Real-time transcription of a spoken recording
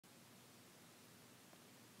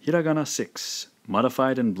Hiragana 6,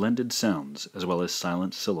 modified and blended sounds, as well as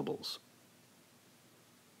silent syllables.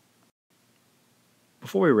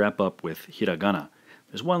 Before we wrap up with hiragana,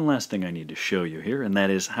 there's one last thing I need to show you here, and that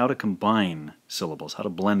is how to combine syllables, how to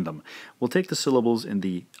blend them. We'll take the syllables in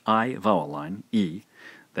the I vowel line, I,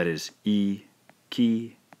 that is I,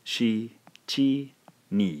 ki, shi, chi,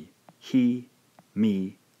 ni, hi,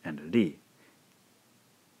 mi, and ri.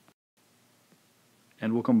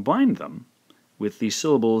 And we'll combine them with the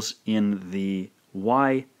syllables in the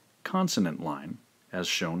Y consonant line, as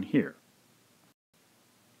shown here.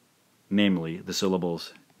 Namely, the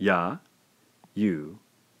syllables ya, you,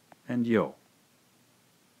 and yo.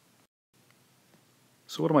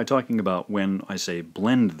 So what am I talking about when I say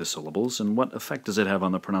blend the syllables, and what effect does it have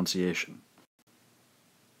on the pronunciation?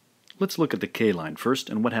 Let's look at the K line first,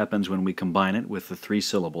 and what happens when we combine it with the three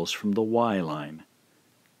syllables from the Y line.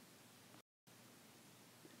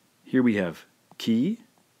 Here we have ki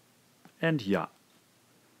and ya,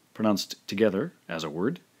 pronounced together as a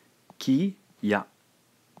word, ki ya,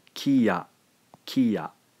 ki ya, ki ya.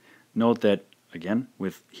 Note that, again,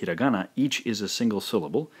 with hiragana, each is a single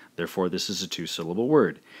syllable, therefore this is a two-syllable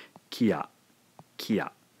word, kiya, kiya.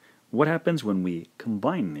 What happens when we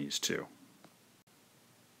combine these two?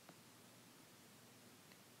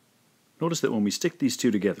 Notice that when we stick these two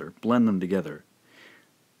together, blend them together,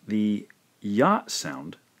 the ya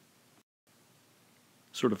sound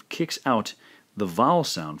sort of kicks out the vowel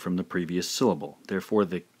sound from the previous syllable. Therefore,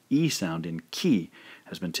 the E sound in ki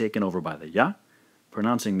has been taken over by the ya.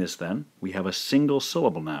 Pronouncing this then, we have a single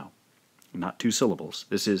syllable now, not two syllables.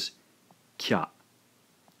 This is kya,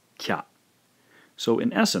 kya. So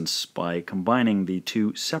in essence, by combining the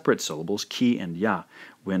two separate syllables, ki and ya,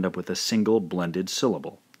 we end up with a single blended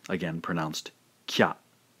syllable, again pronounced kya,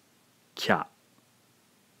 kya.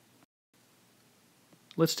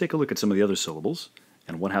 Let's take a look at some of the other syllables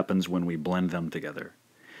and what happens when we blend them together.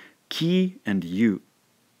 Ki and you,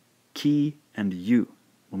 ki and you.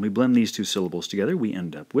 When we blend these two syllables together, we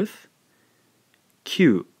end up with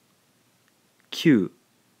Q, Q.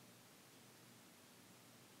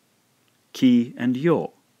 Ki and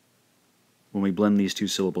yo. When we blend these two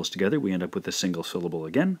syllables together, we end up with a single syllable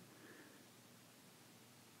again.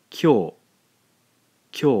 Kyo,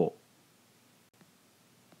 kyo.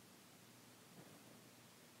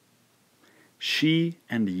 Shi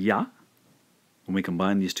and ya. When we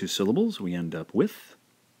combine these two syllables, we end up with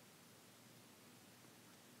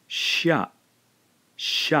sha,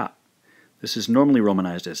 sha. This is normally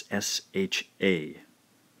romanized as S-H-A.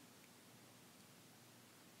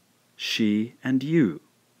 She and you.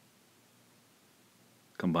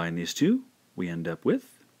 Combine these two, we end up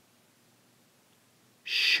with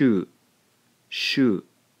shu, shu.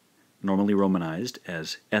 Normally romanized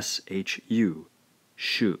as S-H-U,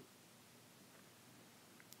 shu.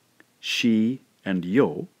 She and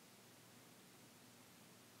yo.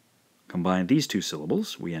 Combine these two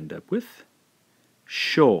syllables, we end up with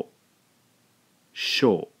sho,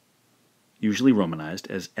 sho, usually romanized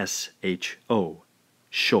as S-H-O,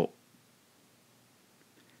 sho.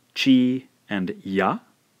 Chi and ya.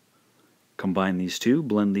 Combine these two,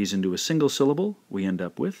 blend these into a single syllable, we end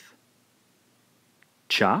up with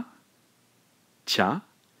cha, cha,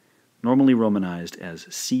 normally romanized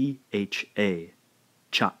as C-H-A,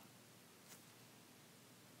 cha.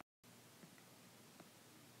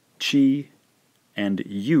 Chi and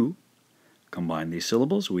you. Combine these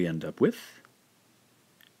syllables, we end up with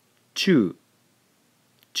chu,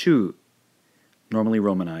 chu, normally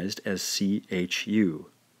romanized as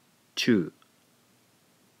C-H-U, chu.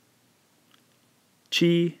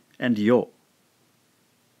 Chi and yo.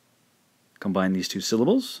 Combine these two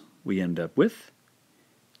syllables, we end up with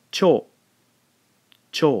cho,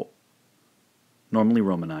 cho, normally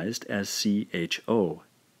romanized as C-H-O,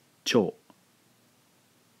 cho.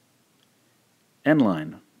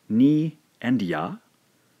 N-line, ni and ya.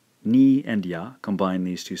 Ni and ya. Combine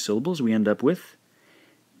these two syllables, we end up with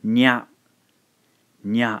nya,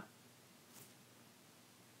 nya.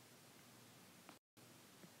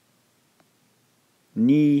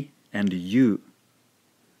 Ni and you.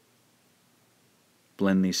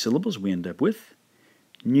 Blend these syllables, we end up with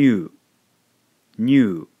new,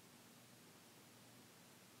 new.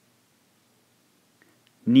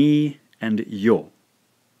 Ni and yo.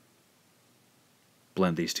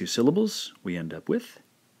 Blend these two syllables, we end up with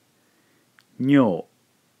nyo,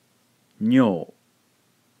 nyo.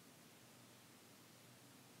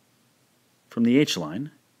 From the H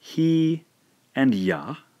line, he and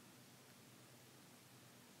ya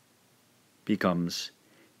becomes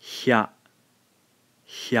hya,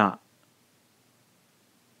 hya.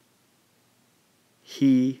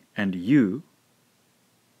 He and you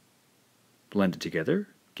blended together,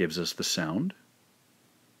 gives us the sound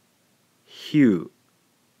hue,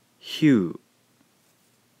 hue.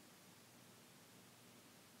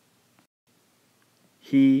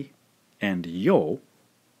 He and yo,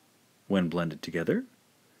 when blended together,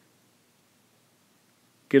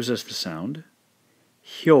 gives us the sound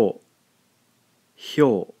hyo,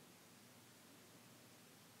 hyo.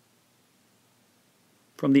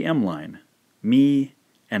 From the M line, mi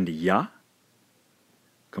and ya,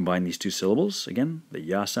 combine these two syllables. Again, the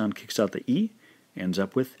ya sound kicks out the e, ends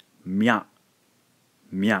up with mya,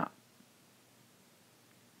 mya.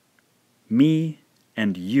 Mi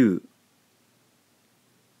and you,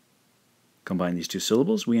 combine these two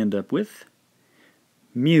syllables, we end up with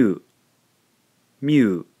mu,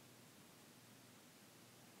 mu.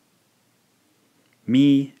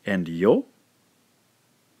 Mi and yo,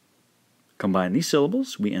 combine these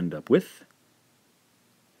syllables, we end up with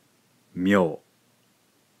myo,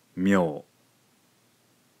 myo.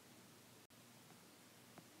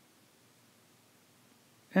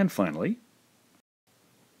 And finally,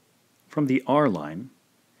 from the R line,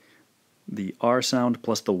 the R sound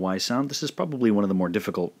plus the Y sound, this is probably one of the more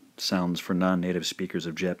difficult sounds for non-native speakers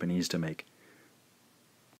of Japanese to make.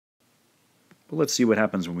 But let's see what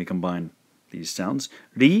happens when we combine these sounds.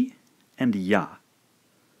 Ri and ya.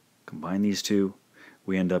 Combine these two,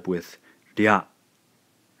 we end up with rya,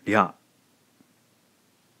 rya.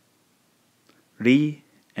 Ri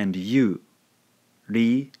and you.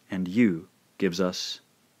 Ri and you gives us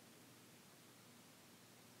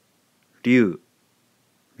ryu,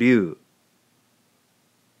 ryu.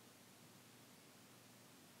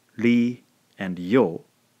 Ri and yo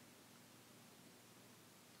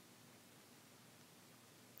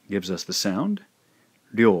gives us the sound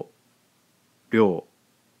ryo, ryo.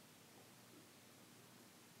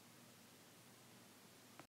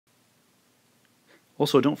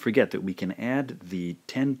 Also, don't forget that we can add the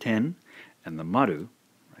ten and the maru,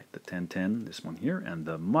 right, the ten, this one here, and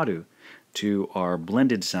the maru to our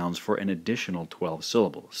blended sounds for an additional 12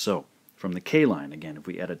 syllables. So, from the K line, again, if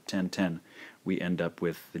we add a ten, we end up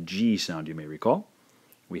with the G sound, you may recall.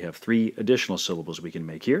 We have 3 additional syllables we can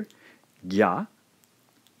make here. Gya,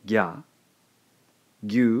 gya,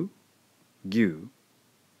 gyu, gyu,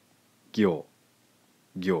 gyo,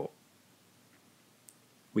 gyo.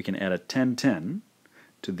 We can add a ten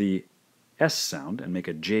to the S sound and make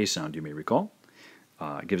a J sound, you may recall.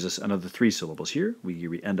 It gives us another 3 syllables here.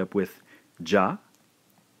 We end up with ja,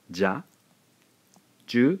 ja,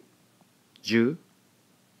 ju, ju,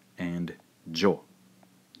 and jo,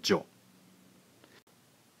 jo.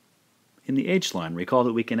 In the H line, recall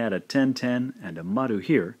that we can add a ten and a maru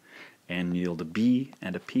here and yield a B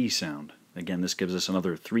and a P sound. Again, this gives us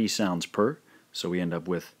another 3 sounds per, so we end up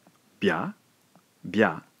with bya,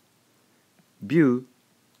 bya, byu,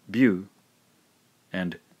 byu,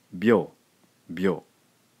 and byo, byo.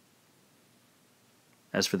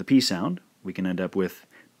 As for the P sound, we can end up with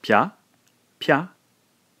pya, pya,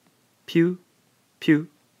 pyu, pyu,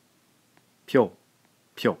 pyo,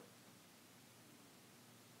 pyo.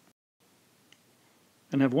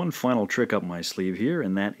 And I have one final trick up my sleeve here,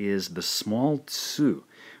 and that is the small tsu.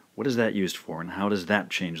 What is that used for, and how does that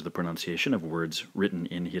change the pronunciation of words written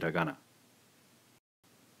in hiragana?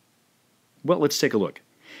 Well, let's take a look.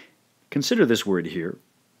 Consider this word here,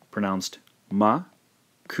 pronounced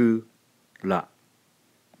ma-ku-ra,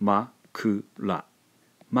 ma-ku-ra,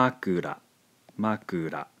 makura,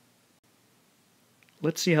 makura.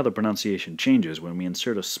 Let's see how the pronunciation changes when we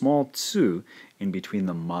insert a small tsu in between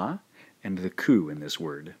the ma and the ku in this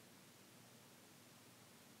word.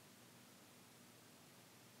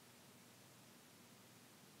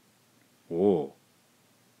 Oh.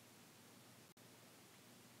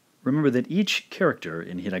 Remember that each character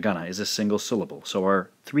in hiragana is a single syllable, so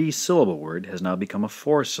our 3-syllable word has now become a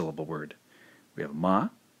 4-syllable word. We have ma,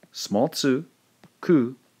 small tsu,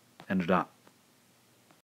 ku, and ra.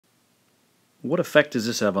 What effect does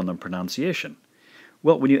this have on the pronunciation?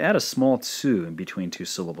 Well, when you add a small tsu in between 2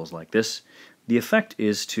 syllables like this, the effect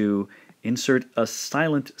is to insert a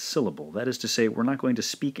silent syllable. That is to say, we're not going to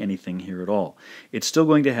speak anything here at all. It's still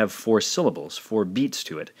going to have 4 syllables, 4 beats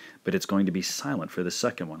to it, but it's going to be silent for the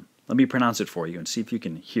second one. Let me pronounce it for you and see if you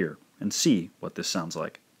can hear and see what this sounds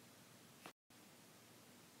like.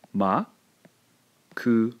 Ma,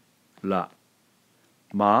 ku, la.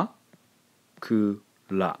 Ma, ku,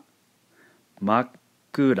 la.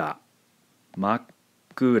 Makura,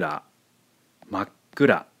 makura,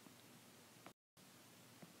 makura.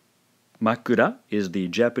 Makura is the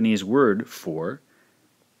Japanese word for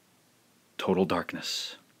total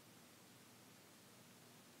darkness.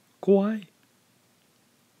 Kawaii.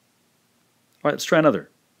 All right, let's try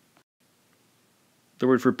another. The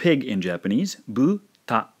word for pig in Japanese,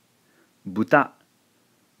 buta, buta,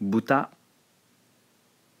 buta.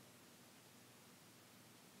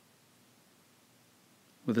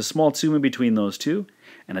 With a small tsu in between those two,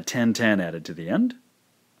 and a ten-ten added to the end,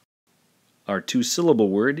 our two-syllable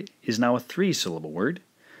word is now a three-syllable word,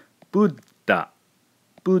 Buddha,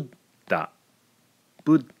 Buddha,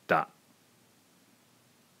 Buddha.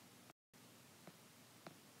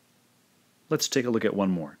 Let's take a look at one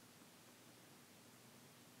more.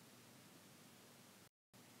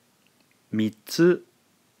 Mitsu,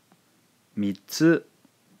 mitsu.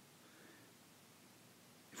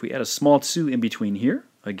 If we add a small tsu in between here,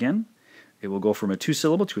 again, it will go from a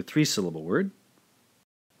two-syllable to a three-syllable word.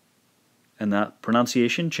 And that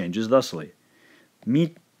pronunciation changes thusly.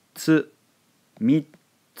 Mitsu,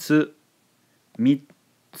 mitsu,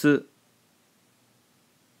 mitsu.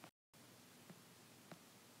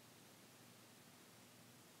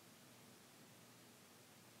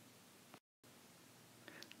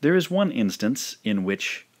 There is one instance in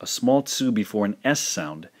which a small tsu before an S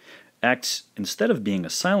sound acts, instead of being a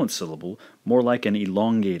silent syllable, more like an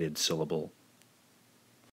elongated syllable.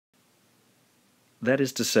 That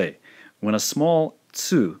is to say, when a small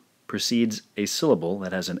tsu precedes a syllable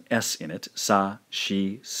that has an S in it, sa,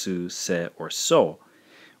 shi, su, se, or so,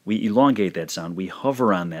 we elongate that sound, we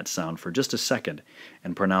hover on that sound for just a second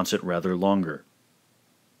and pronounce it rather longer.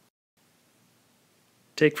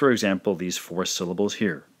 Take, for example, these four syllables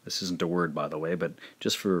here. This isn't a word, by the way, but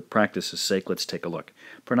just for practice's sake, let's take a look.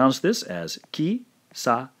 Pronounce this as ki,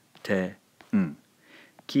 sa, te, n.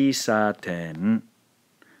 Ki, sa, te, n.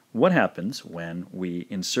 What happens when we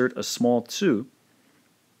insert a small tsu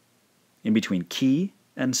in between ki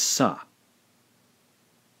and sa?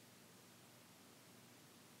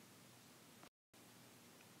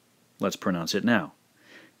 Let's pronounce it now.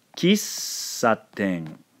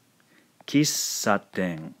 Kisaten,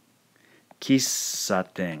 kisaten,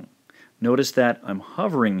 kisaten. Notice that I'm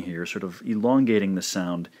hovering here, sort of elongating the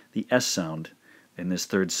sound, the S sound, in this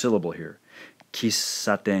third syllable here.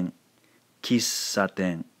 Kisaten,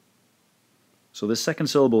 kisaten. So this second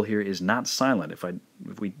syllable here is not silent. If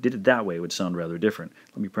we did it that way, it would sound rather different.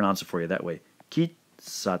 Let me pronounce it for you that way.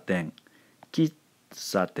 Kisaten,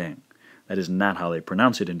 kisaten. That is not how they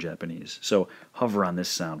pronounce it in Japanese. So hover on this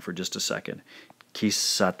sound for just a second.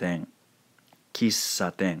 Kisaten,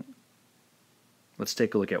 kisaten. Let's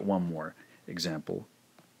take a look at one more example.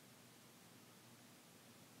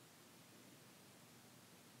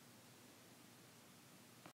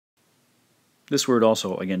 This word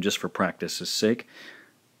also, again, just for practice's sake,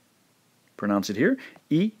 pronounce it here.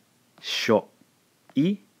 I-sho,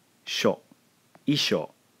 I-sho,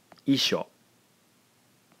 I-sho, I-sho.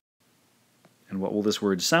 And what will this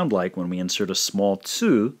word sound like when we insert a small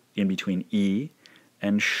tsu in between I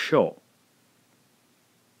and sho?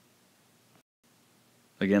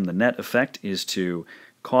 Again, the net effect is to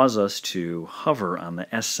cause us to hover on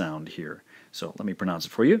the S sound here. So let me pronounce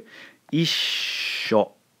it for you.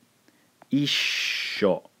 I-sho,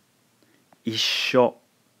 I-sho, I-sho,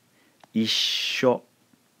 I-sho.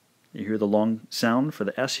 You hear the long sound for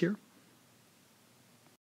the S here?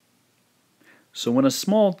 So when a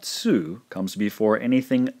small tsu comes before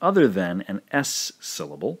anything other than an S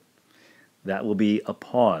syllable, that will be a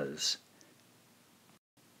pause.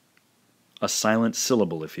 A silent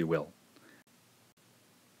syllable, if you will.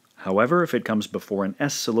 However, if it comes before an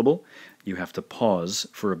S syllable, you have to pause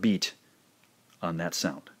for a beat on that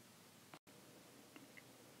sound.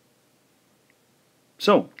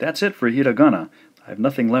 So, that's it for hiragana. I have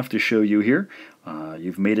nothing left to show you here.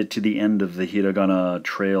 You've made it to the end of the hiragana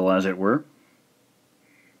trail, as it were.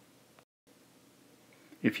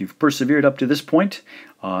 If you've persevered up to this point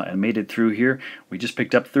and made it through here, we just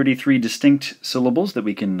picked up 33 distinct syllables that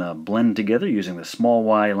we can blend together using the small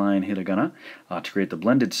y line hiragana to create the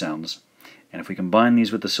blended sounds. And if we combine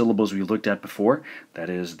these with the syllables we looked at before,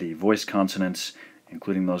 that is the voice consonants,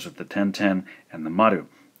 including those with the ten-ten and the maru,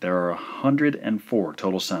 there are 104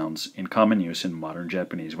 total sounds in common use in modern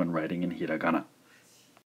Japanese when writing in hiragana.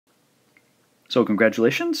 So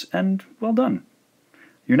congratulations and well done.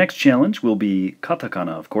 Your next challenge will be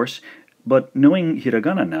katakana, of course, but knowing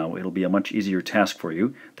hiragana now, it'll be a much easier task for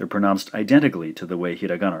you. They're pronounced identically to the way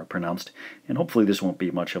hiragana are pronounced, and hopefully this won't be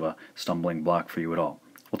much of a stumbling block for you at all.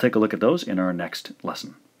 We'll take a look at those in our next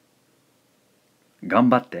lesson.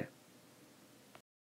 Ganbatte!